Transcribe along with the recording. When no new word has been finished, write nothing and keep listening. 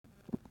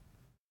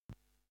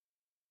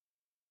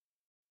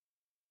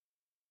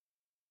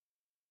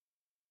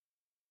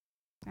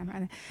stand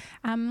right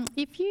there.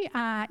 If you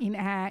are in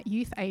our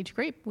youth age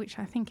group, which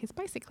I think is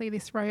basically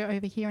this row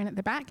over here and at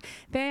the back,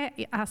 there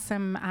are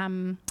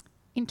some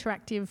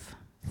interactive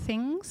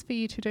things for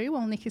you to do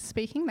while Nick is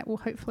speaking that will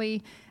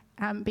hopefully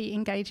be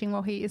engaging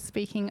while he is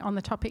speaking on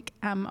the topic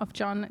of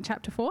John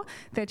chapter 4.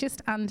 They're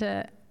just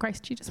under... Grace,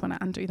 do you just want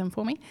to undo them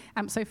for me?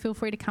 So feel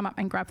free to come up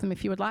and grab them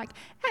if you would like.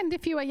 And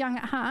if you are young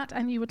at heart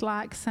and you would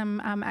like some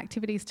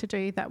activities to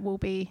do that will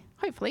be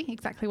hopefully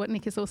exactly what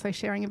Nick is also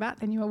sharing about,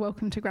 then you are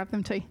welcome to grab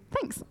them too.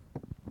 Thanks.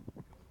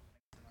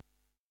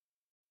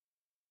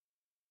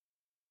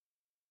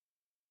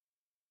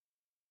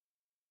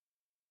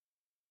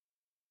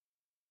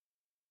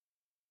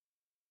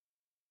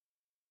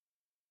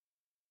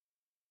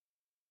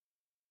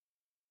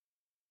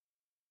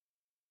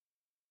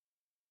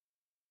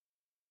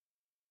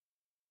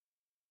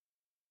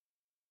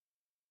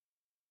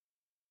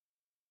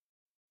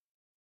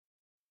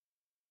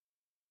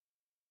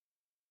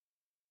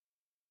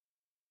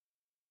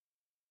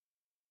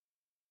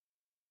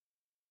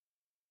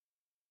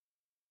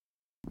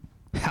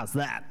 How's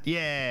that?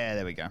 Yeah,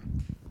 there we go.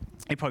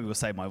 It probably will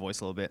save my voice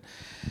a little bit.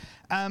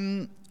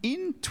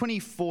 In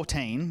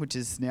 2014, which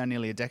is now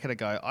nearly a decade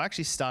ago, I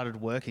actually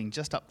started working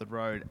just up the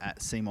road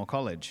at Seymour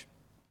College.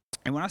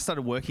 And when I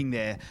started working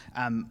there,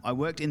 I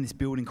worked in this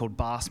building called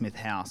Barsmith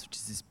House, which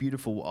is this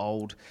beautiful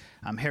old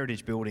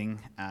heritage building.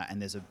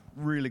 And there's a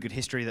really good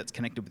history that's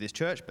connected with this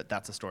church, but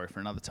that's a story for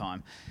another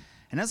time.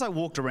 And as I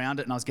walked around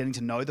it and I was getting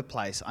to know the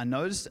place, I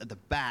noticed at the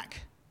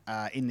back,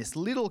 in this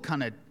little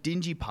kind of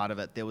dingy part of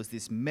it, there was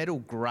this metal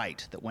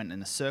grate that went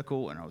in a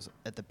circle, and I was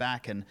at the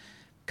back and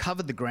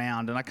covered the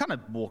ground, and I kind of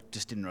walked,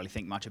 just didn't really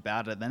think much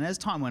about it. Then as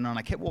time went on,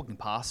 I kept walking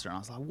past it, and I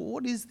was like, well,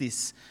 what is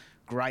this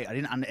grate?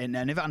 I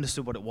never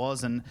understood what it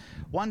was. And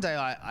one day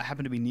I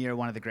happened to be near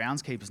one of the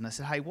groundskeepers, and I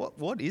said, hey,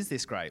 what is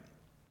this grate?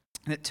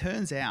 And it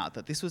turns out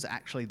that this was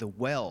actually the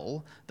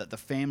well that the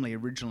family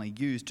originally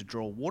used to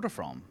draw water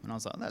from. And I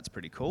was like, that's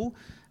pretty cool.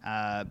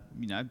 Do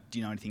you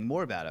know anything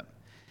more about it?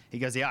 He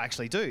goes, yeah, I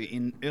actually do.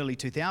 In early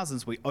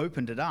 2000s, we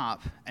opened it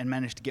up and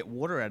managed to get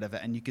water out of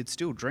it, and you could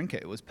still drink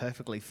it. It was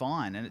perfectly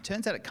fine. And it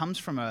turns out it comes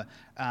from a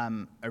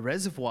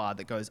reservoir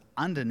that goes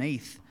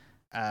underneath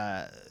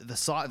the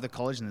site of the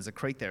college, and there's a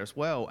creek there as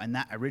well, and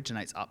that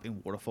originates up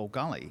in Waterfall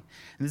Gully.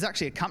 And there's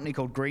actually a company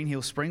called Green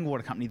Hill Spring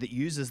Water Company that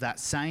uses that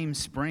same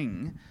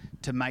spring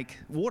to make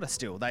water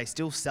still. They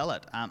still sell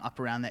it up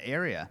around the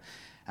area.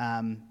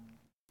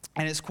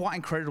 And it's quite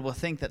incredible to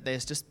think that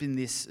there's just been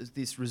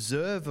this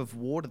reserve of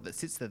water that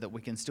sits there that we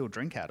can still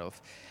drink out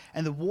of.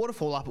 And the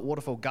waterfall up at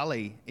Waterfall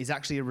Gully is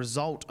actually a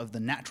result of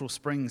the natural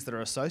springs that are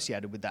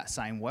associated with that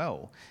same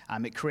well.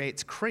 It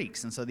creates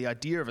creeks, and so the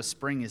idea of a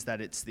spring is that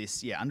it's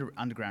this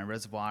underground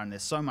reservoir, and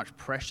there's so much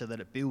pressure that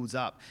it builds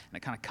up, and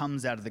it kind of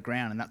comes out of the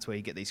ground, and that's where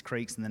you get these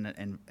creeks, and then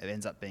it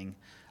ends up being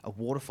a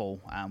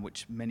waterfall,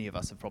 which many of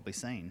us have probably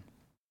seen.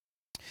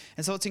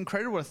 And so it's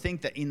incredible to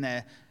think that in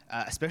there,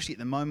 especially at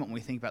the moment when we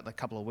think about the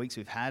couple of weeks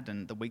we've had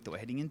and the week that we're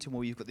heading into,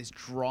 where you've got this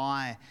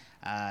dry,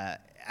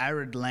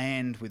 arid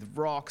land with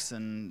rocks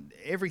and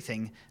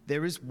everything,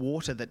 there is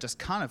water that just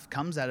kind of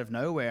comes out of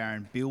nowhere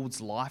and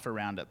builds life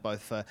around it,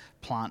 both for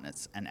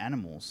plants and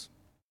animals.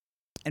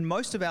 And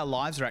most of our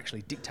lives are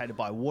actually dictated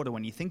by water.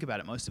 When you think about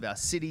it, most of our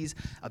cities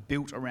are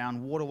built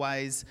around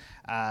waterways.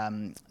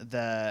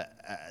 Whether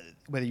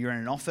you're in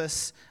an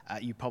office,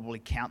 you probably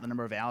count the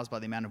number of hours by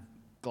the amount of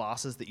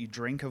glasses that you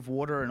drink of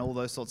water and all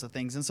those sorts of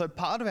things. And so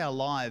part of our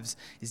lives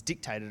is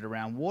dictated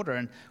around water.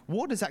 And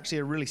water is actually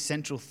a really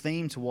central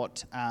theme to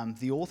what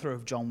the author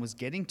of John was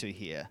getting to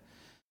here.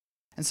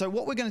 And so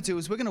what we're going to do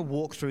is we're going to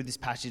walk through this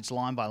passage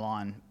line by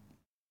line.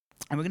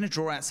 And we're going to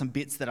draw out some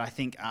bits that I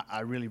think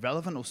are really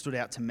relevant or stood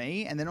out to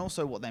me, and then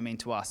also what they mean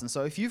to us. And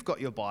so if you've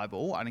got your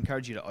Bible, I'd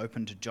encourage you to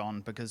open to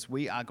John, because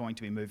we are going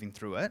to be moving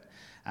through it.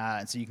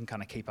 And so you can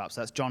kind of keep up.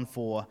 So that's John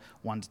 4,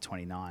 1 to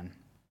 29.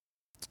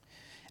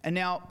 And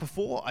now,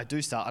 before I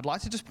do start, I'd like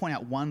to just point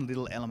out one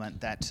little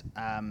element that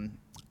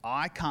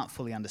I can't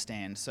fully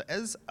understand. So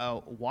as a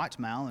white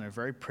male in a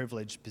very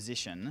privileged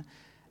position,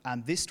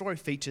 this story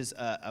features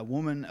a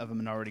woman of a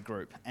minority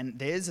group. And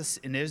there's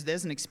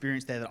an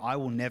experience there that I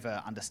will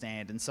never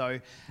understand. And so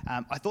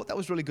I thought that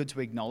was really good to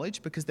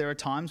acknowledge, because there are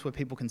times where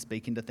people can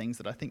speak into things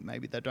that I think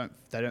maybe they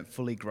don't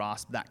fully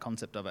grasp that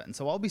concept of it. And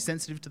so I'll be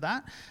sensitive to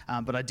that,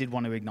 but I did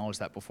want to acknowledge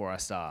that before I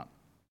start.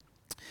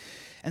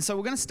 And so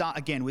we're going to start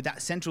again with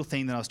that central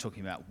theme that I was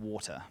talking about,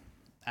 water.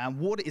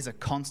 Water is a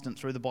constant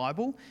through the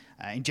Bible.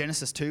 In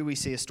Genesis 2, we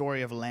see a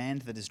story of a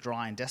land that is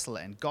dry and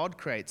desolate, and God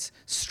creates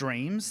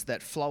streams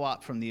that flow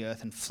up from the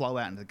earth and flow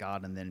out into the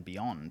garden and then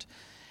beyond.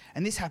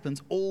 And this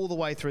happens all the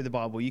way through the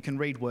Bible. You can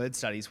read word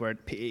studies where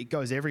it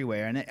goes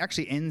everywhere, and it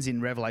actually ends in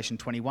Revelation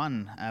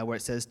 21, where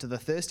it says, "To the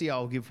thirsty I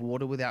will give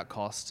water without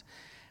cost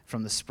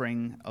from the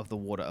spring of the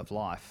water of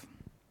life."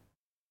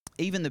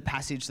 Even the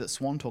passage that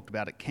Swan talked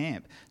about at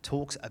camp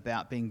talks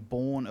about being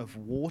born of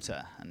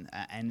water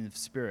and of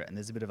spirit, and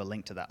there's a bit of a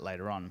link to that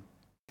later on.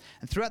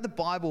 And throughout the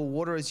Bible,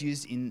 water is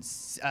used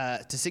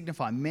to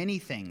signify many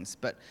things,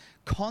 but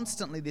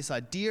constantly this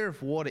idea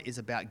of water is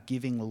about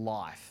giving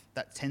life.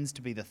 That tends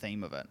to be the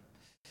theme of it.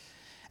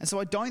 And so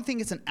I don't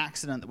think it's an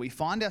accident that we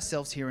find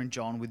ourselves here in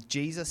John with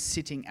Jesus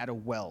sitting at a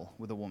well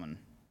with a woman.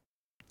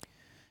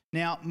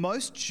 Now,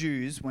 most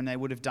Jews, when they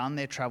would have done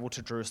their travel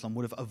to Jerusalem,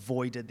 would have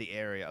avoided the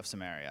area of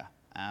Samaria.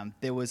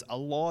 There was a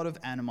lot of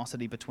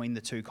animosity between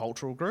the two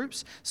cultural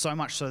groups, so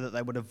much so that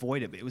they would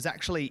avoid it. But it was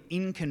actually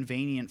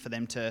inconvenient for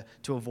them to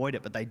avoid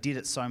it, but they did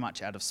it so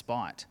much out of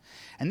spite.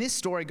 And this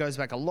story goes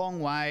back a long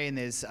way, and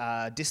there's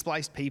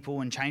displaced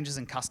people and changes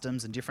in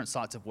customs and different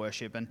sites of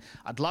worship. And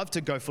I'd love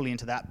to go fully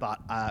into that, but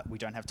we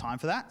don't have time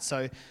for that.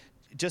 So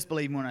just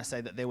believe me when I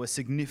say that there were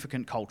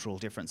significant cultural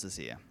differences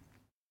here.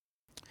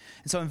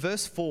 And so in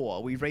verse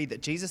 4, we read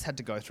that Jesus had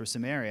to go through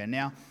Samaria.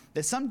 Now,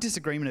 there's some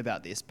disagreement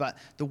about this, but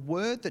the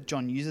word that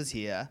John uses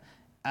here,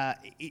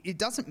 it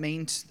doesn't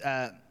mean,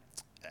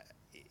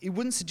 it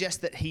wouldn't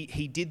suggest that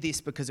he did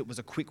this because it was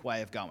a quick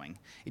way of going.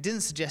 It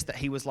didn't suggest that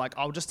he was like,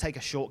 I'll just take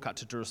a shortcut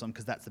to Jerusalem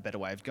because that's the better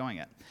way of going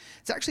it.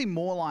 It's actually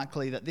more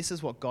likely that this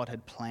is what God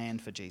had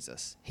planned for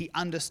Jesus. He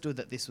understood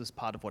that this was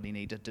part of what he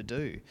needed to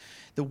do.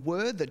 The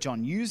word that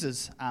John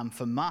uses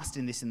for must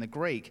in the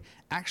Greek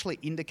actually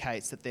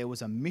indicates that there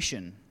was a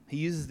mission. He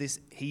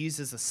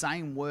uses the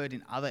same word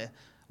in other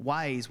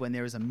ways when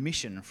there is a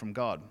mission from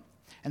God.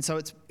 And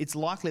so it's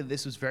likely that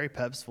this was very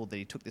purposeful that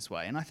he took this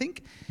way. And I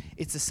think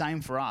it's the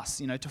same for us.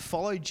 You know, to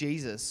follow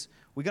Jesus,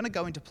 we're going to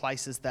go into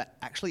places that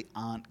actually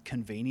aren't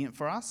convenient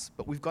for us,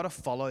 but we've got to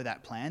follow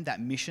that plan, that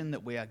mission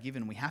that we are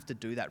given. We have to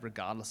do that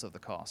regardless of the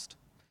cost.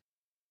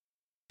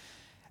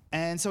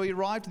 And so he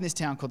arrived in this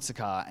town called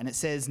Sychar, and it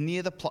says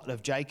near the plot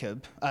of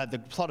the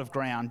plot of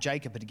ground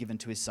Jacob had given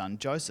to his son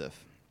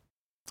Joseph.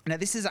 Now,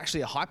 this is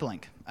actually a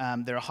hyperlink.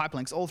 There are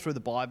hyperlinks all through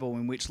the Bible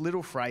in which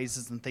little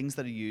phrases and things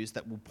that are used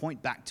that will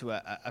point back to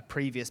a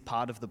previous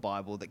part of the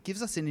Bible that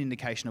gives us an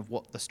indication of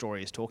what the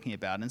story is talking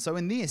about. And so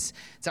in this,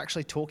 it's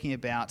actually talking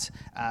about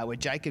where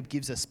Jacob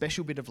gives a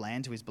special bit of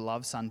land to his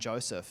beloved son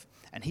Joseph,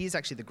 and he is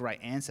actually the great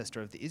ancestor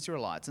of the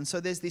Israelites. And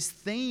so there's this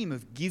theme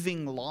of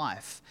giving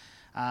life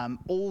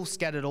all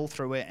scattered all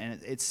through it,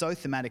 and it's so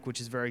thematic, which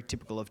is very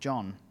typical of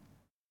John.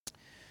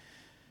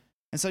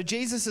 And so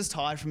Jesus is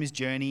tired from his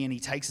journey and he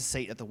takes a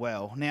seat at the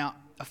well. Now,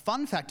 a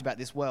fun fact about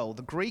this well,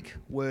 the Greek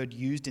word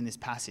used in this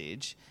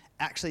passage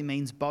actually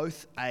means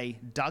both a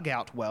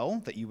dugout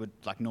well that you would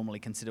like normally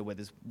consider where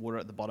there's water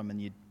at the bottom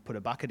and you'd put a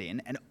bucket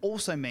in, and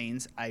also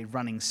means a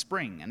running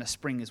spring, and a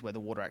spring is where the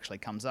water actually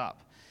comes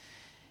up.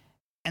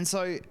 And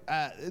so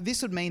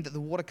this would mean that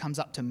the water comes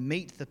up to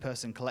meet the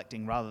person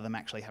collecting rather than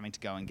actually having to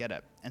go and get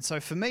it. And so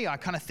for me, I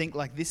kind of think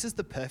like this is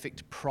the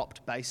perfect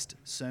prop-based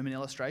sermon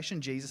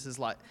illustration. Jesus is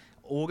like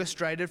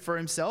orchestrated for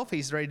himself.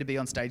 He's ready to be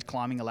on stage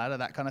climbing a ladder,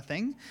 that kind of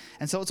thing.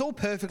 And so it's all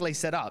perfectly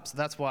set up. So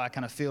that's why I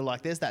kind of feel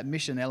like there's that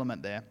mission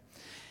element there.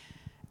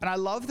 And I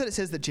love that it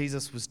says that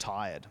Jesus was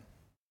tired.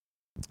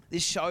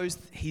 This shows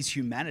his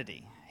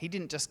humanity. He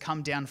didn't just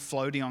come down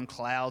floating on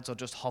clouds or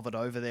just hovered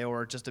over there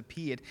or just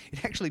appeared.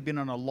 He'd actually been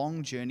on a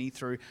long journey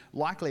through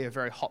likely a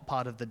very hot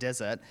part of the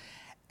desert,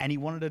 and he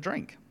wanted a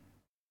drink.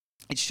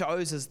 It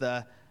shows as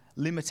the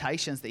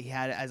limitations that he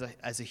had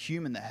as a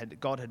human, that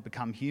God had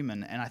become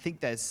human. And I think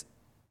there's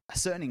a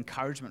certain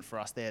encouragement for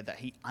us there that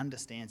he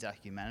understands our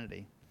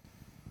humanity.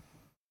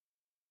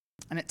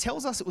 And it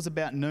tells us it was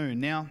about noon.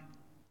 Now,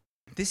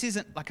 this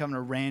isn't like I'm a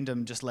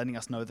random just letting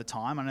us know the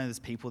time. I know there's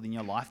people in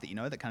your life that you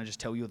know that kind of just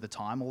tell you the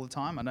time all the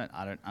time.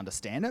 I don't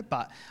understand it,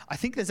 but I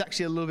think there's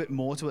actually a little bit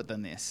more to it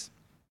than this.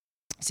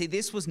 See,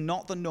 this was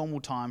not the normal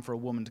time for a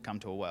woman to come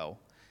to a well,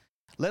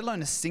 let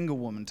alone a single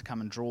woman to come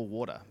and draw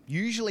water.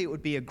 Usually it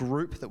would be a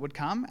group that would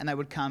come, and they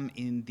would come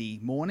in the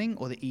morning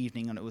or the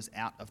evening, and it was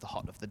out of the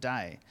hot of the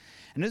day.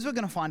 And as we're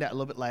going to find out a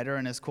little bit later,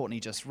 and as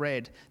Courtney just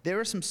read, there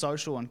are some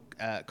social and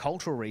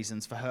cultural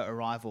reasons for her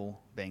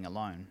arrival being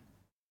alone.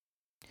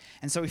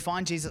 And so we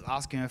find Jesus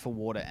asking her for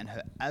water and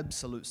her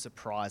absolute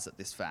surprise at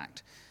this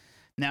fact.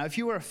 Now, if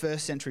you were a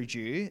first century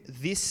Jew,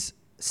 this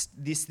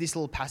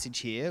little passage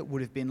here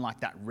would have been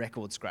like that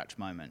record scratch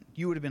moment.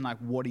 You would have been like,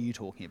 what are you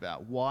talking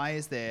about? Why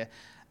is there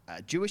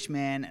a Jewish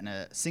man and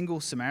a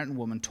single Samaritan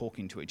woman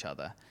talking to each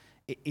other?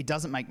 It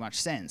doesn't make much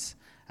sense.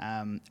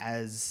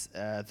 As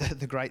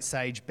the great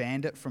sage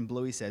Bandit from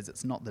Bluey says,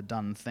 it's not the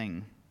done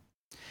thing.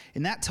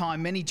 In that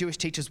time, many Jewish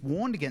teachers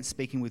warned against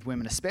speaking with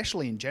women,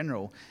 especially in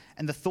general,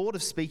 and the thought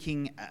of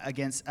speaking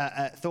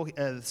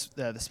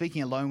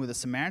speaking alone with a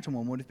Samaritan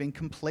woman would have been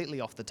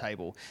completely off the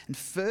table. And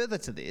further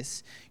to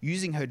this,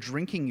 using her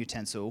drinking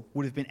utensil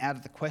would have been out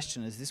of the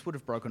question, as this would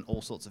have broken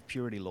all sorts of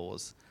purity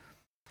laws.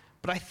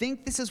 But I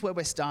think this is where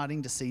we're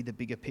starting to see the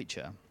bigger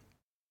picture.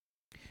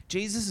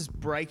 Jesus is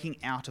breaking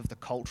out of the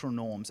cultural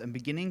norms and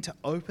beginning to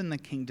open the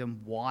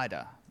kingdom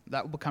wider.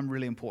 That will become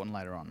really important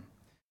later on.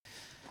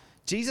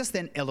 Jesus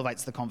then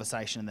elevates the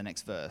conversation in the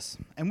next verse,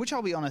 and which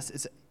I'll be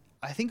honest,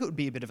 I think it would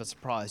be a bit of a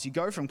surprise. You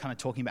go from kind of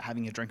talking about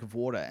having a drink of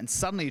water, and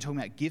suddenly you're talking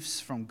about gifts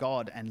from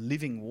God and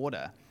living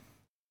water.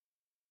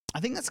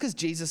 I think that's because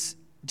Jesus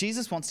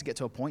Jesus wants to get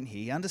to a point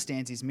here. He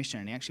understands his mission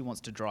and he actually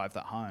wants to drive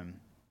that home.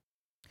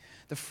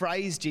 The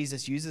phrase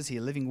Jesus uses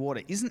here, living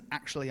water, isn't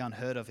actually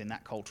unheard of in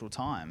that cultural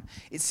time.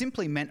 It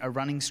simply meant a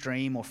running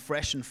stream or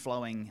fresh and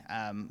flowing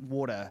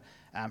water,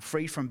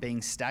 free from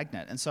being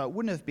stagnant. And so it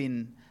wouldn't have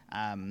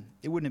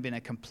been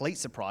a complete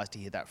surprise to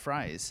hear that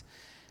phrase.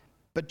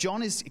 But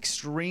John is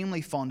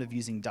extremely fond of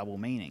using double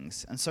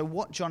meanings. And so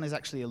what John is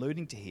actually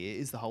alluding to here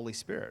is the Holy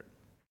Spirit.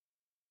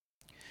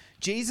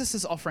 Jesus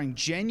is offering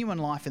genuine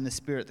life in the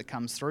Spirit that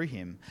comes through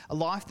him, a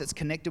life that's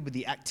connected with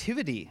the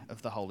activity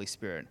of the Holy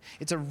Spirit.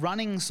 It's a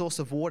running source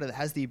of water that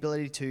has the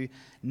ability to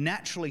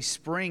naturally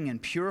spring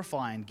and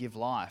purify and give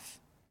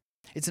life.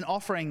 It's an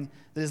offering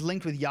that is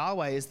linked with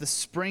Yahweh as the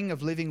spring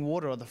of living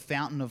water or the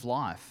fountain of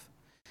life.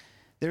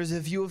 There is a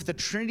view of the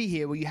Trinity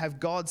here where you have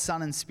God,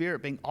 Son, and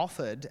Spirit being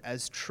offered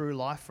as true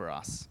life for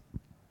us.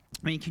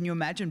 I mean, can you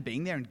imagine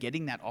being there and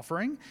getting that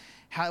offering?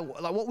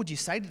 What would you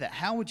say to that?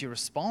 How would you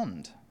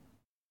respond?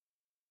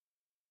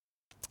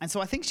 And so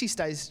I think she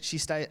stays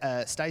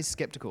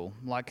skeptical,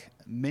 like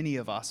many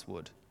of us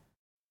would.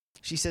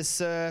 She says,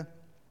 "Sir,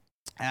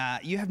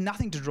 you have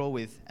nothing to draw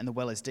with, and the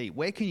well is deep.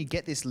 Where can you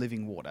get this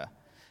living water?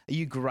 Are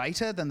you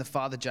greater than the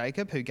father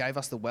Jacob, who gave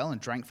us the well and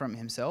drank from it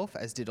himself,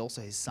 as did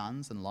also his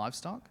sons and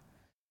livestock?"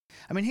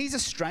 I mean, he's a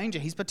stranger.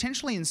 He's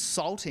potentially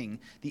insulting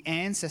the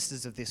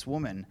ancestors of this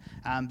woman.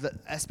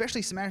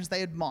 Especially Samaritans,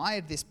 they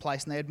admired this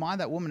place and they admired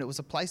that woman. It was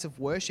a place of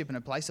worship and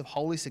a place of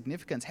holy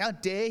significance. How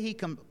dare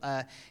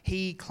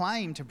he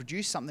claim to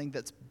produce something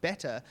that's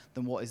better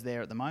than what is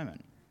there at the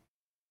moment?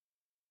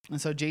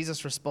 And so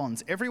Jesus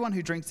responds, "Everyone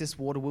who drinks this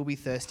water will be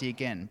thirsty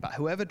again, but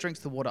whoever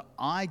drinks the water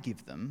I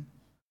give them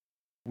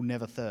will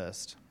never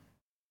thirst.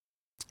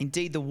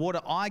 Indeed, the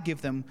water I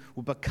give them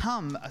will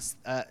become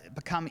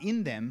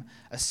in them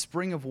a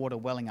spring of water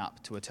welling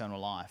up to eternal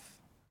life."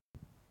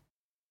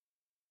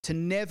 To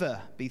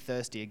never be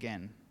thirsty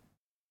again.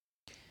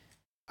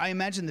 I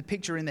imagine the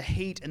picture in the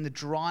heat and the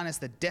dryness,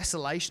 the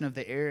desolation of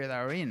the area they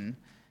were in.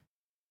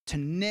 To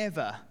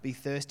never be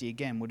thirsty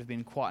again would have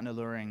been quite an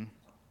alluring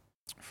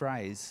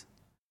phrase.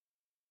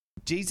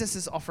 Jesus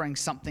is offering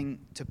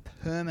something to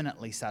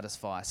permanently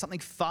satisfy,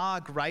 something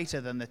far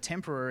greater than the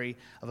temporary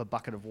of a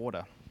bucket of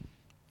water.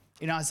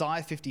 In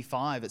Isaiah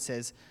 55, it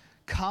says,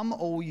 "Come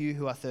all you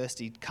who are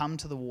thirsty, come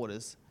to the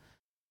waters,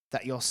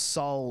 that your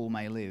soul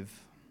may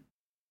live."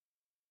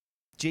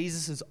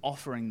 Jesus is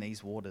offering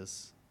these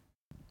waters.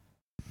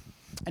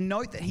 And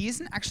note that he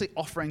isn't actually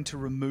offering to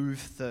remove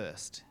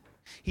thirst.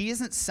 He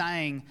isn't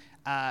saying,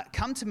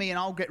 "Come to me and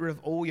I'll get rid of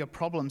all your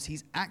problems."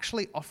 He's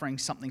actually offering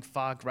something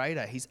far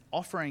greater. He's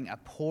offering a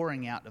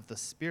pouring out of the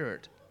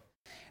Spirit.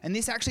 And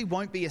this actually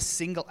won't be a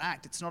single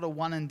act. It's not a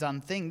one and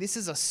done thing. This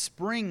is a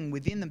spring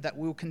within them that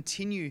will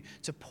continue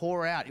to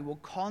pour out. It will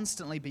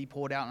constantly be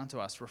poured out onto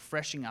us,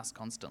 refreshing us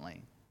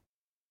constantly.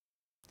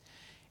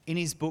 In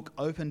his book,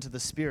 Open to the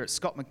Spirit,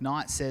 Scott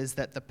McKnight says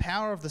that the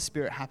power of the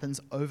Spirit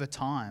happens over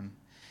time.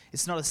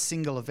 It's not a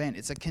single event.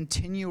 It's a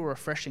continual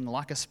refreshing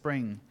like a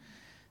spring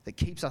that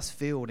keeps us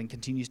filled and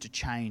continues to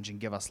change and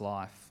give us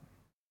life.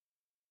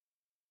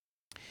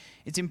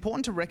 It's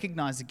important to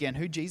recognize again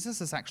who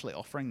Jesus is actually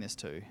offering this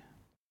to.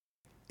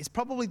 It's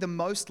probably the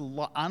most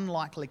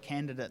unlikely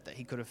candidate that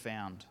he could have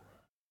found.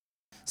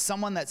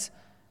 Someone that's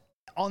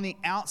on the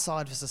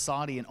outside of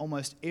society in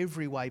almost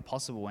every way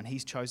possible, and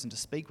he's chosen to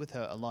speak with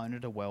her alone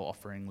at a well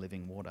offering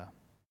living water.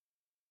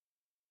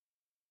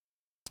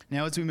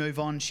 Now, as we move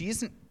on, she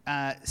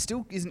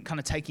still isn't kind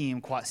of taking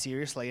him quite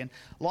seriously. And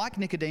like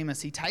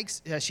Nicodemus, she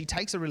takes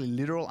a really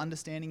literal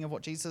understanding of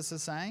what Jesus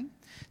is saying.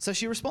 So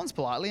she responds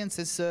politely and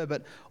says, "Sir,"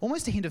 but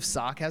almost a hint of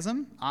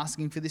sarcasm,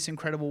 asking for this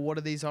incredible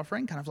water that he's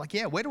offering. Kind of like,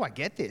 "Yeah, where do I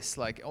get this?"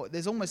 Like,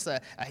 there's almost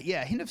a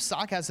hint of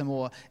sarcasm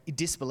or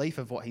disbelief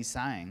of what he's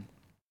saying.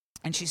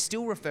 And she's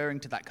still referring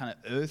to that kind of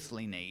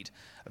earthly need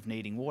of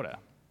needing water.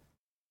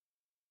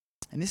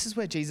 And this is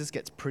where Jesus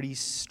gets pretty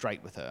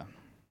straight with her.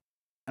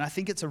 And I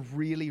think it's a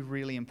really,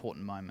 really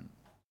important moment.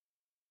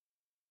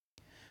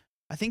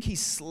 I think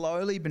he's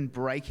slowly been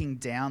breaking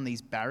down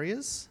these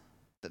barriers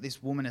that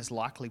this woman has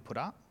likely put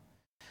up.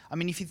 I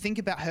mean, if you think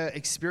about her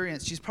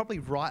experience, she's probably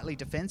rightly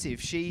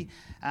defensive. She,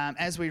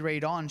 as we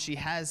read on, she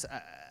has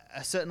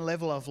a certain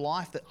level of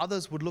life that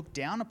others would look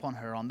down upon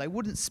her on. They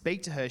wouldn't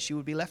speak to her. She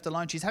would be left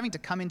alone. She's having to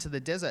come into the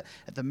desert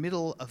at the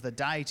middle of the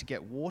day to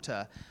get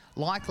water.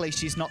 Likely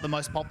she's not the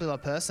most popular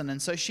person, and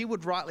so she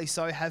would rightly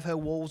so have her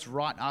walls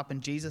right up,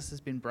 and Jesus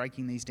has been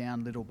breaking these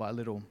down little by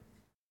little.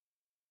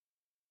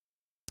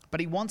 But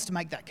he wants to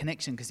make that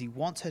connection because he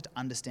wants her to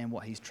understand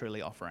what he's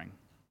truly offering.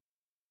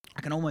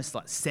 I can almost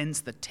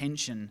sense the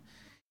tension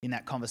in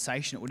that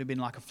conversation. It would have been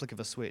like a flick of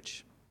a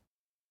switch.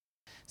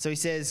 So he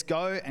says,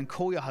 "Go and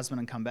call your husband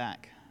and come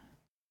back."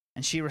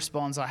 And she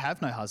responds, "I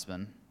have no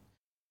husband."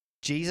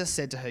 Jesus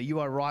said to her, "You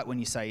are right when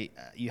you say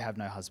you have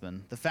no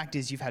husband. The fact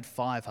is you've had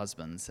 5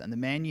 husbands, and the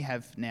man you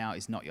have now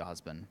is not your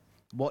husband.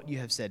 What you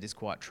have said is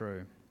quite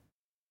true."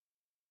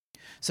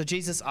 So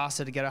Jesus asks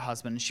her to get her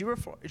husband, and she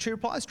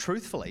replies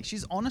truthfully.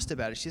 She's honest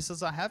about it. She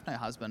says, I have no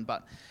husband,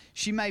 but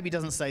she maybe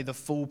doesn't say the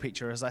full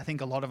picture, as I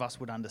think a lot of us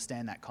would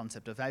understand that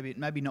concept of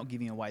maybe not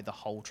giving away the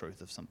whole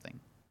truth of something.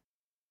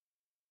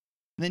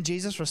 And then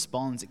Jesus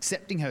responds,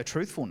 accepting her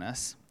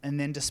truthfulness and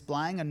then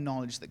displaying a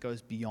knowledge that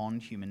goes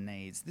beyond human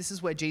needs. This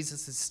is where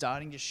Jesus is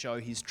starting to show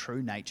his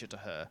true nature to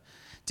her,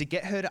 to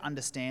get her to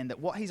understand that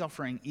what he's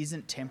offering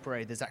isn't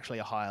temporary, there's actually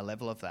a higher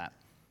level of that.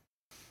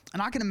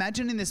 And I can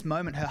imagine in this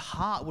moment her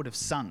heart would have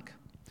sunk.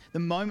 The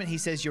moment he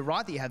says, you're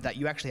right that you have that,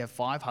 you actually have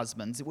 5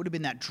 husbands, it would have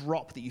been that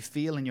drop that you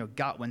feel in your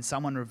gut when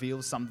someone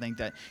reveals something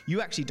that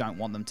you actually don't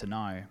want them to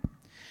know.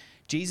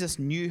 Jesus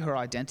knew her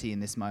identity in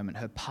this moment,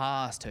 her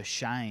past, her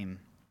shame.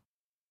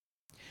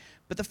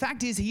 But the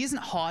fact is, he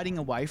isn't hiding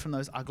away from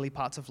those ugly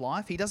parts of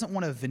life. He doesn't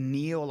want a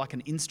veneer or like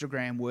an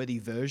Instagram-worthy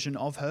version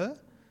of her.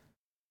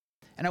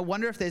 And I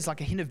wonder if there's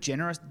like a hint of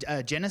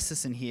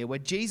Genesis in here where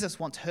Jesus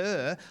wants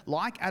her,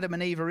 like Adam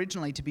and Eve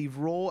originally, to be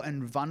raw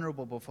and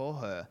vulnerable before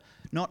her,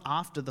 not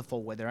after the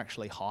fall where they're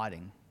actually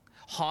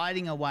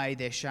hiding away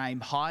their shame,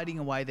 hiding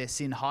away their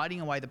sin, hiding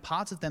away the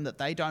parts of them that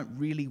they don't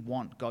really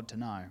want God to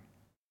know.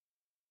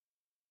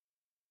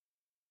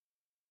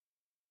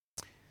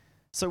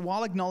 So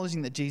while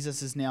acknowledging that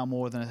Jesus is now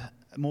more than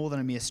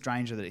a mere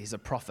stranger, that he's a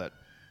prophet,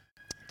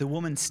 the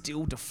woman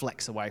still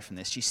deflects away from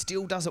this. She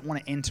still doesn't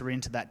want to enter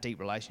into that deep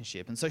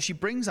relationship. And so she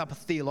brings up a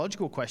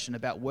theological question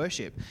about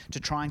worship to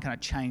try and kind of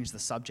change the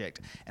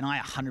subject. And I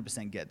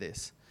 100% get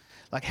this.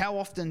 Like, how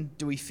often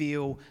do we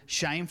feel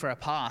shame for our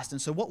past?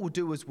 And so what we'll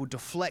do is we'll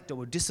deflect or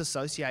we'll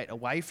disassociate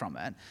away from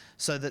it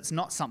so that's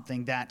not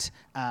something that,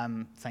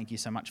 thank you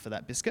so much for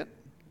that biscuit.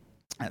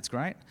 That's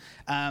great.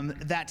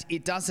 That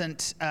it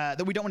doesn't,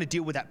 that we don't want to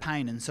deal with that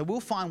pain. And so we'll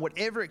find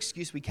whatever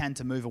excuse we can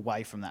to move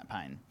away from that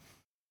pain.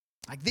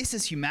 Like, this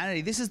is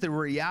humanity. This is the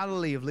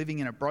reality of living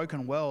in a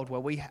broken world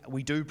where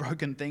we do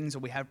broken things or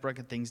we have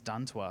broken things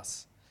done to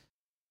us.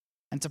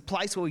 And it's a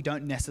place where we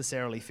don't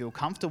necessarily feel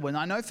comfortable. And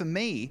I know for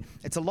me,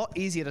 it's a lot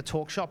easier to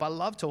talk shop. I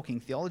love talking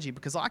theology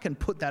because I can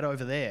put that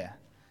over there.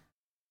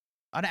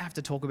 I don't have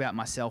to talk about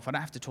myself. I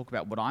don't have to talk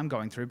about what I'm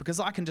going through because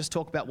I can just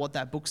talk about what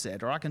that book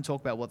said, or I can talk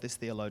about what this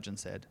theologian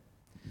said.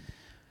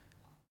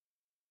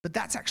 But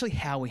that's actually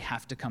how we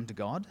have to come to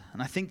God.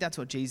 And I think that's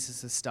what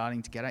Jesus is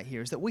starting to get at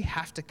here, is that we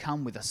have to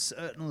come with a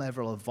certain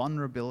level of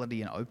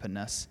vulnerability and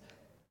openness.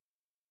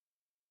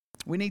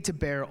 We need to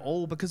bear it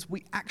all because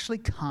we actually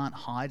can't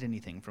hide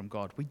anything from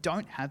God. We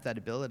don't have that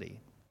ability.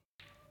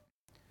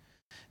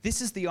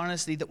 This is the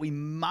honesty that we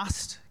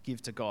must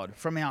give to God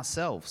from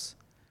ourselves.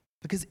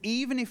 Because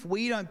even if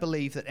we don't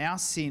believe that our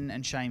sin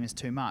and shame is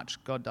too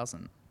much, God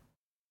doesn't.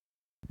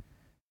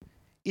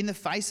 In the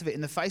face of it,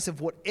 in the face of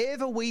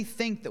whatever we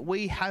think that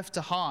we have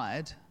to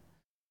hide,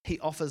 he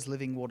offers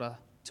living water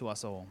to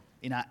us all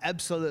in our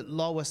absolute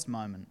lowest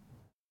moment.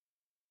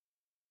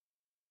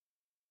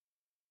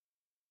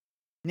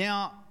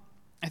 Now,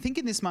 I think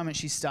in this moment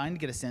she's starting to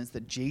get a sense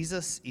that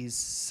Jesus is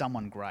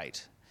someone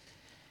great.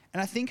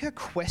 And I think her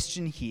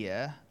question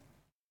here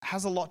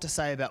has a lot to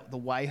say about the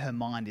way her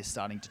mind is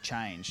starting to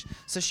change.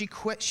 So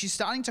she's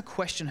starting to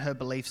question her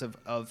beliefs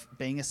of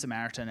being a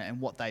Samaritan and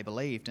what they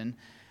believed, and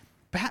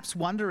perhaps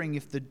wondering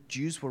if the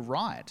Jews were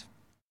right.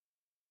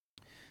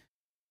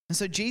 And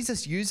so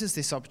Jesus uses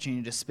this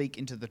opportunity to speak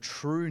into the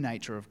true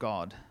nature of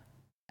God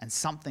and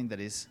something that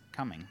is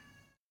coming.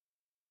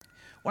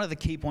 One of the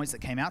key points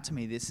that came out to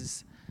me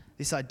is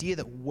this idea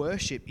that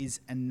worship is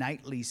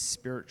innately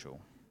spiritual.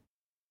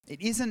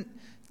 It isn't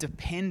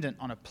dependent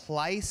on a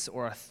place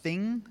or a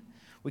thing.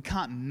 We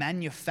can't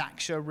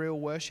manufacture real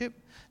worship.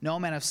 No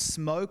amount of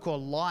smoke or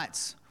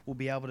lights will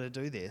be able to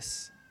do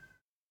this.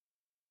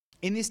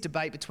 In this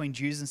debate between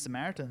Jews and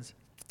Samaritans,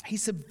 he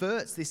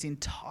subverts this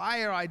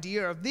entire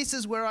idea of this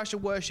is where I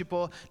should worship,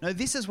 or no,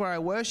 this is where I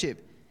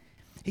worship.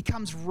 He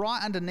comes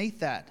right underneath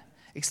that,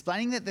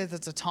 explaining that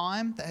there's a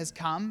time that has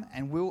come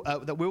and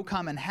that will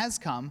come and has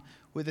come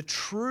where the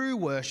true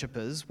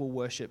worshippers will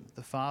worship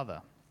the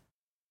Father.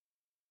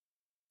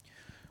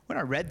 When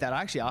I read that,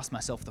 I actually asked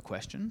myself the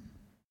question,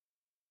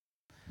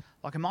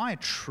 like, am I a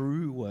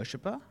true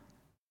worshipper?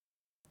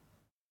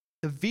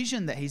 The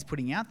vision that he's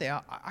putting out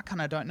there, I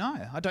kind of don't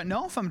know. I don't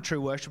know if I'm a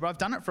true worshiper. I've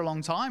done it for a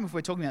long time. If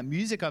we're talking about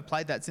music, I've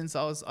played that since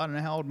I was, I don't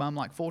know how old, Mum,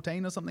 like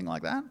 14 or something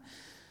like that.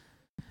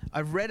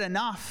 I've read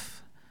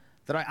enough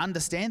that I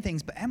understand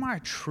things, but am I a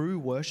true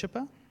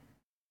worshiper?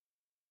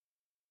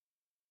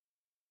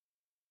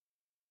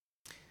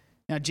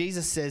 Now,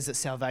 Jesus says that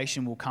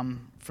salvation will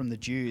come from the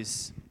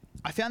Jews.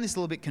 I found this a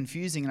little bit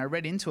confusing and I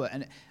read into it.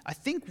 And I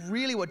think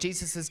really what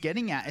Jesus is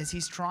getting at is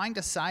he's trying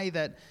to say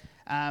that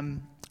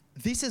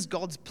this is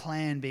God's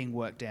plan being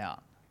worked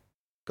out.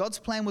 God's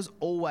plan was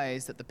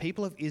always that the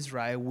people of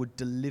Israel would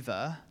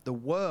deliver the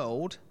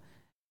world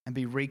and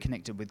be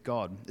reconnected with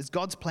God. It's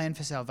God's plan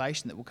for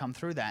salvation that will come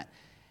through that.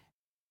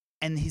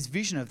 And his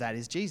vision of that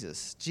is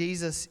Jesus.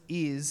 Jesus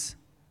is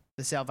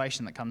the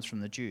salvation that comes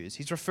from the Jews.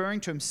 He's referring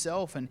to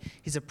himself and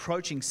his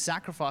approaching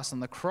sacrifice on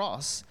the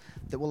cross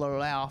that will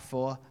allow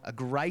for a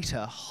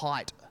greater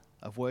height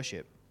of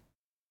worship.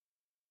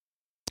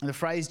 And the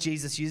phrase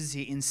Jesus uses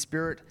here, in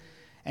spirit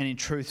and in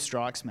truth,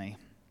 strikes me.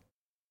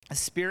 A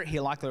spirit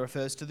here likely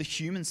refers to the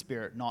human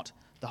spirit, not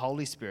the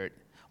Holy Spirit,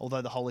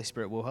 although the Holy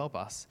Spirit will help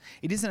us.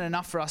 It isn't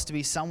enough for us to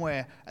be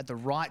somewhere at the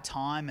right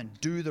time and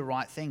do the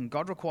right thing.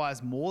 God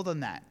requires more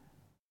than that.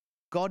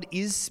 God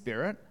is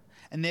spirit,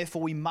 and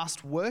therefore we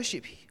must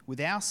worship with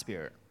our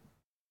spirit.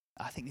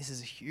 I think this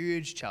is a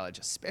huge challenge,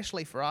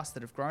 especially for us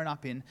that have grown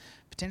up in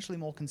potentially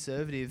more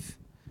conservative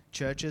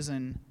churches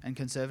and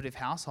conservative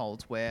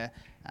households where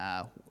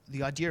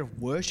the idea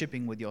of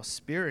worshipping with your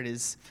spirit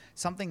is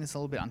something that's a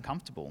little bit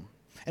uncomfortable.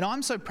 And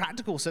I'm so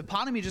practical, so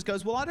part of me just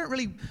goes, well, I don't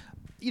really,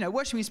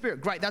 worshiping in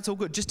spirit, great, that's all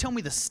good. Just tell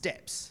me the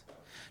steps.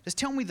 Just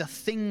tell me the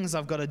things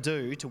I've got to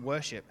do to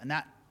worship, and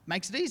that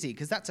makes it easy,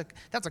 because that's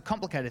a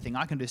complicated thing.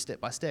 I can do step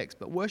by steps,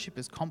 but worship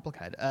is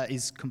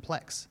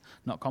complex,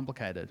 not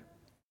complicated.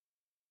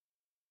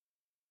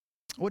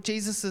 What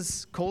Jesus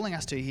is calling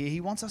us to here,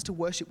 he wants us to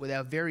worship with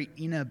our very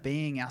inner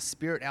being, our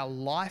spirit, our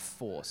life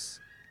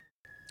force.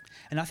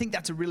 And I think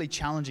that's a really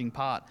challenging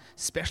part,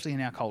 especially in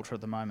our culture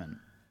at the moment.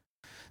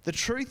 The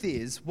truth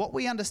is, what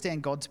we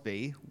understand God to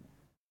be,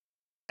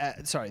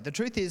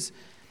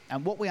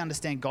 what we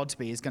understand God to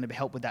be is going to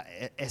help with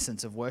that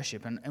essence of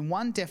worship. And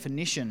one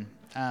definition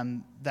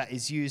that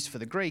is used for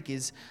the Greek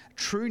is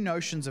true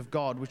notions of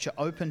God which are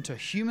open to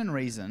human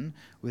reason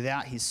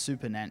without his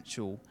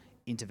supernatural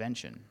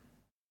intervention.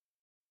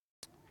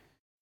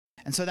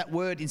 And so that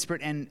word in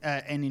spirit and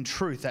in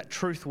truth, that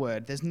truth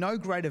word, there's no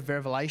greater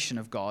revelation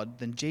of God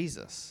than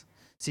Jesus.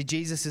 See,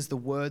 Jesus is the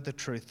word, the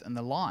truth, and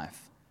the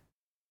life.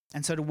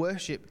 And so to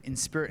worship in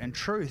spirit and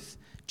truth,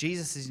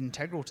 Jesus is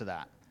integral to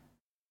that.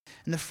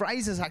 And the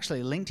phrase is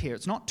actually linked here.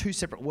 It's not two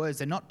separate words.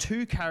 They're not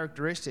two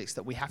characteristics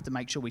that we have to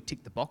make sure we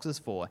tick the boxes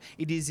for.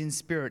 It is in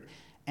spirit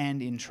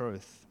and in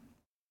truth.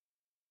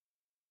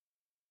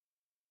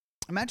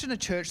 Imagine a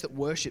church that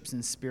worships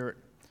in spirit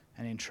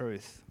and in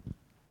truth.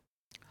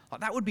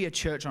 That would be a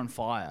church on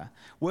fire,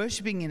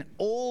 worshipping in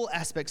all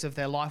aspects of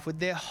their life with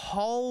their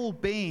whole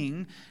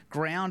being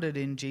grounded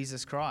in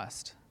Jesus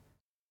Christ.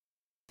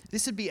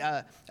 This would be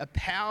a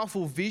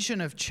powerful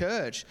vision of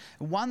church,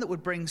 one that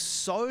would bring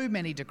so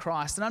many to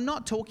Christ. And I'm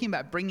not talking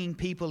about bringing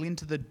people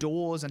into the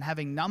doors and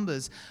having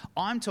numbers.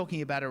 I'm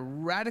talking about a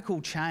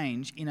radical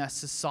change in a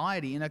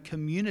society, in a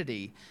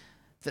community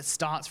that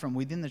starts from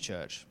within the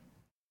church.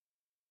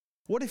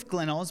 What if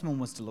Glen Osmond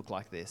was to look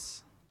like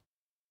this?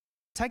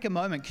 Take a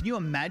moment. Can you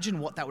imagine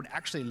what that would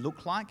actually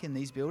look like in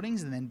these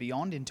buildings and then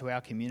beyond into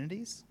our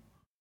communities?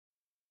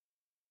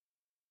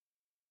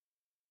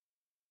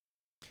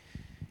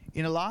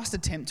 In a last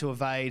attempt to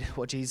evade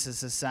what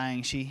Jesus is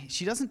saying,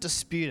 she doesn't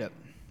dispute it,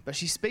 but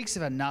she speaks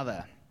of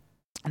another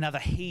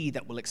he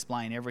that will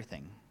explain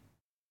everything.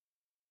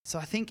 So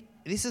I think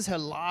this is her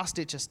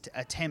last-ditch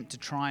attempt to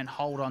try and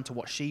hold on to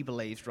what she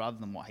believes rather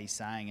than what he's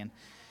saying.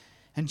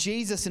 And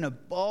Jesus, in a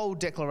bold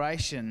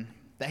declaration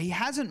that he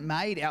hasn't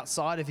made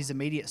outside of his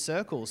immediate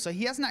circles, so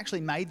he hasn't actually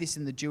made this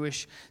in the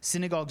Jewish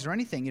synagogues or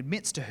anything,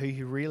 admits to who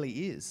he really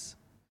is.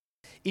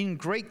 In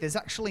Greek, there's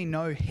actually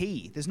no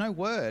he, there's no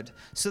word.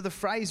 So the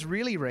phrase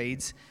really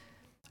reads,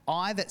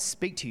 I that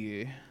speak to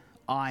you,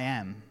 I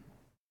am.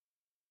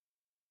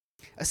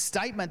 A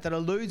statement that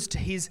alludes to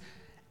his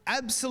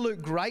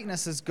absolute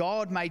greatness as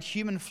God made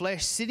human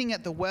flesh, sitting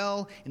at the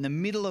well in the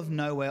middle of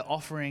nowhere,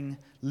 offering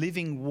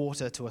living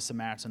water to a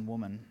Samaritan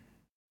woman.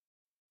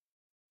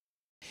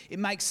 It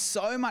makes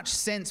so much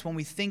sense when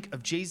we think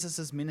of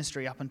Jesus'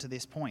 ministry up until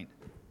this point.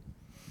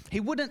 He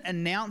wouldn't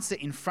announce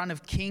it in front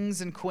of kings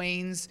and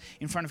queens,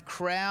 in front of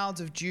crowds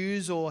of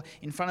Jews, or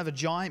in front of a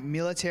giant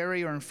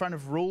military, or in front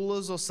of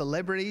rulers or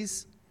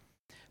celebrities,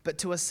 but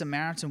to a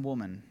Samaritan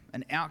woman,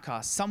 an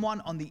outcast, someone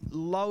on the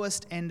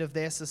lowest end of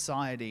their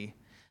society,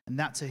 and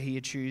that's who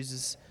he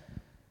chooses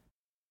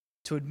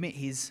to admit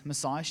his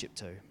messiahship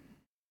to.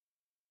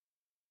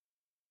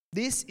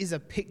 This is a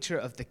picture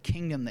of the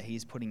kingdom that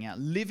he's putting out,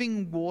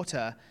 living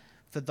water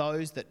for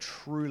those that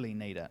truly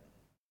need it.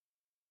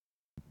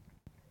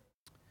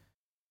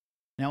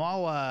 Now,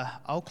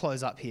 I'll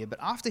close up here, but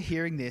after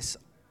hearing this,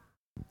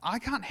 I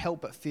can't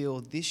help but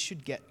feel this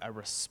should get a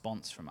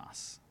response from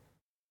us.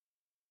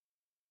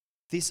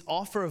 This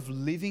offer of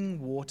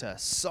living water,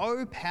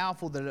 so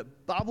powerful that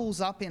it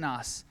bubbles up in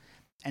us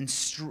and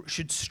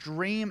should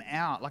stream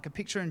out like a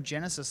picture in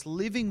Genesis,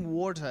 living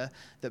water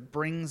that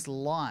brings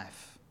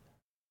life.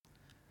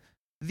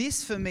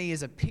 This, for me,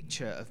 is a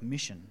picture of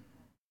mission.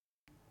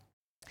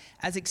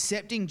 As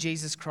accepting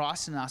Jesus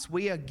Christ in us,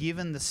 we are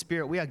given the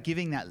Spirit. We are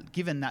given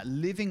that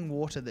living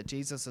water that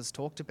Jesus has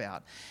talked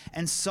about.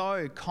 And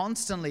so,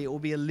 constantly, it will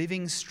be a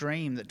living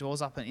stream that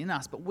dwells up in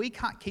us. But we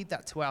can't keep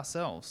that to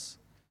ourselves.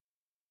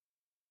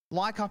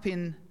 Like up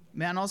in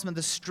Mount Osmond,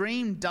 the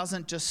stream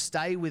doesn't just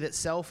stay with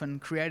itself and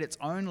create its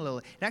own little...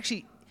 It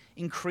actually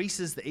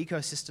increases the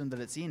ecosystem that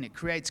it's in. It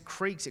creates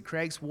creeks, it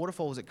creates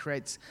waterfalls, it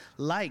creates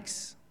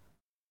lakes.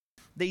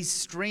 These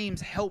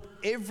streams help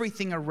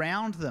everything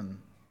around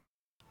them.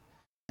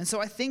 And so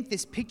I think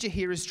this picture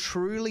here is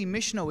truly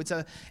missional.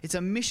 It's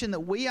a mission that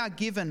we are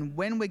given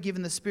when we're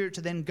given the Spirit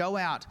to then go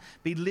out,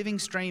 be living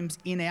streams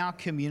in our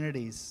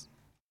communities.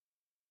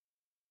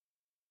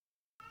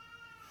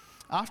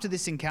 After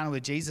this encounter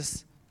with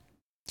Jesus,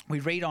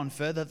 we read on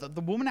further that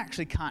the woman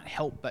actually can't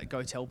help but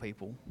go tell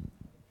people.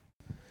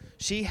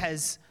 She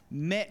has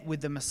met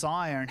with the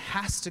Messiah and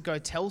has to go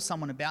tell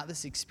someone about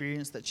this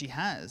experience that she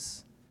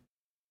has.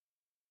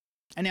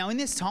 And now in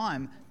this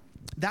time,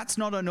 that's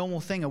not a normal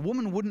thing. A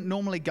woman wouldn't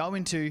normally go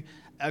into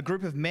a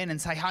group of men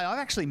and say, hey, I've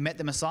actually met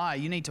the Messiah.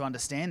 You need to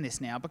understand this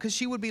now, because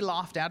she would be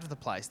laughed out of the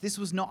place. This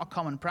was not a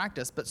common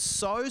practice, but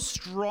so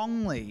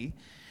strongly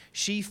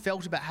she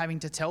felt about having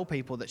to tell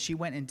people that she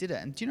went and did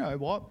it. And do you know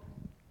what?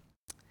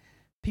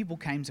 People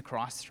came to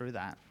Christ through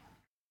that.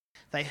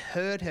 They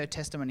heard her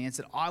testimony and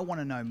said, I want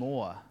to know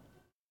more.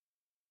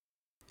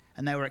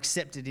 And they were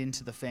accepted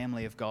into the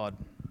family of God.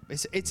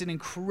 It's an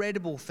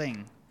incredible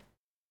thing.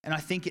 And I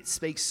think it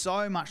speaks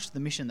so much to the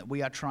mission that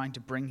we are trying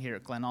to bring here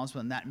at Glen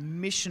Osborne, that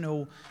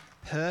missional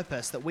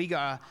purpose that we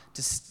go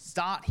to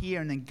start here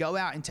and then go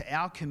out into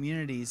our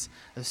communities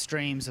of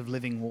streams of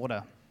living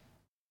water.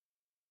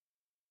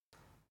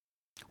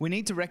 We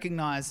need to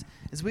recognize,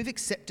 as we've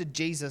accepted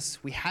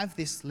Jesus, we have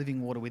this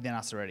living water within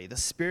us already. The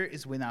Spirit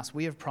is within us.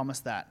 We have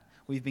promised that.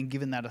 We've been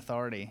given that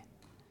authority.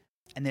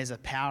 And there's a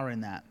power in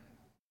that.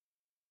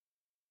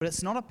 But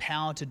it's not a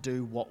power to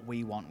do what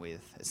we want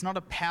with. It's not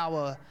a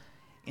power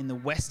in the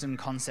Western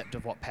concept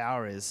of what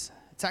power is.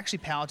 It's actually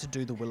power to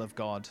do the will of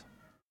God.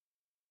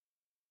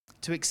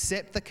 To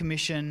accept the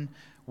commission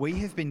we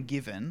have been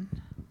given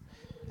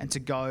and to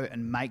go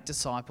and make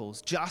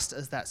disciples, just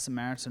as that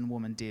Samaritan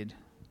woman did.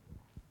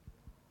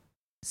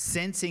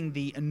 Sensing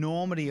the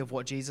enormity of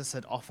what Jesus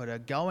had offered her,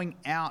 going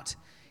out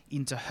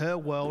into her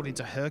world,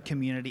 into her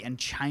community, and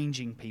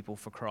changing people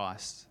for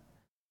Christ.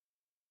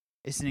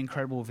 It's an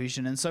incredible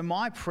vision. And so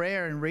my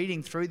prayer in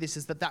reading through this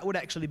is that that would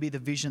actually be the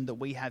vision that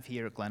we have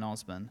here at Glen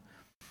Osborne.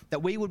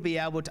 That we would be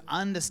able to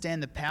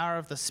understand the power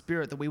of the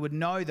Spirit, that we would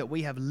know that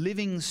we have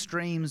living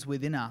streams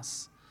within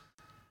us.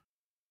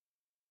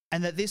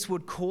 And that this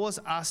would cause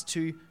us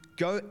to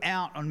go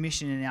out on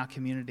mission in our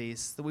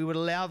communities, that we would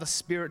allow the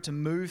Spirit to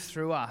move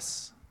through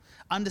us,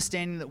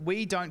 understanding that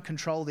we don't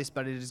control this,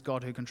 but it is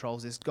God who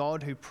controls this.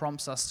 God who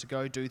prompts us to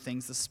go do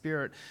things. The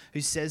Spirit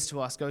who says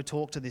to us, go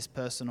talk to this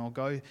person or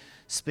go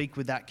speak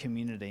with that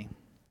community.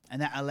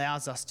 And that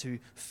allows us to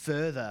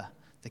further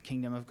the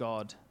kingdom of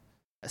God,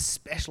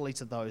 especially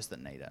to those that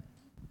need it.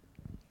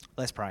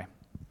 Let's pray.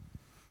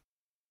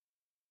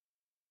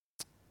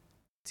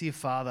 Dear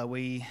Father,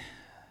 we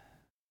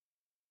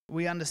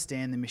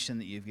understand the mission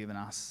that you've given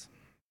us.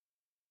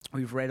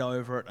 We've read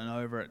over it and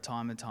over it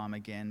time and time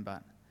again,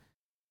 but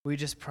we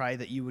just pray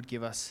that you would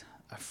give us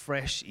a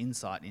fresh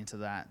insight into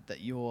that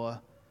your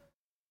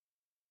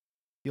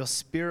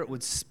Spirit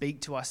would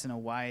speak to us in a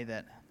way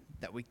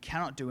that we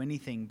cannot do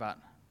anything but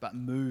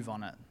move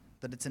on it.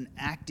 That it's an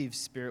active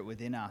Spirit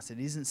within us. It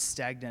isn't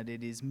stagnant.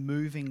 It is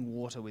moving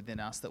water within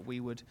us, that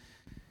we would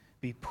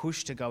be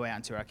pushed to go out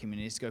into our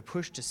communities, to go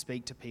pushed to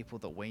speak to people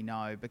that we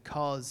know,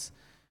 because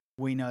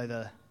we know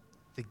the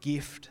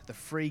gift, the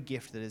free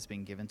gift that has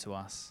been given to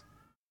us.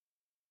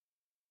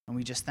 And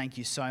we just thank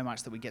you so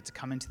much that we get to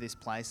come into this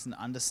place and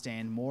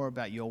understand more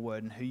about your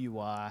word and who you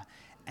are,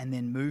 and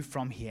then move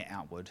from here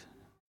outward.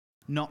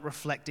 Not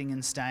reflecting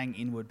and staying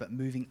inward, but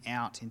moving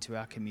out into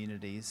our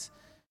communities,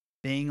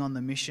 being on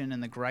the mission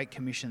and the great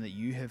commission that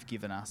you have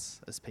given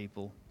us as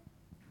people.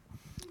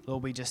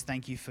 Lord, we just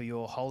thank you for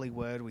your holy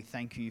word. We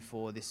thank you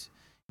for this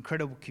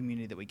incredible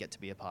community that we get to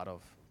be a part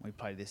of. We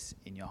pray this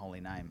in your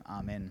holy name.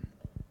 Amen.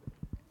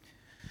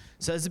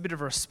 So as a bit of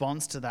a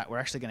response to that, we're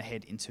actually going to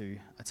head into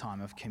a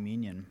time of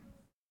communion.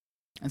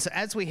 And so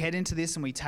as we head into this and we take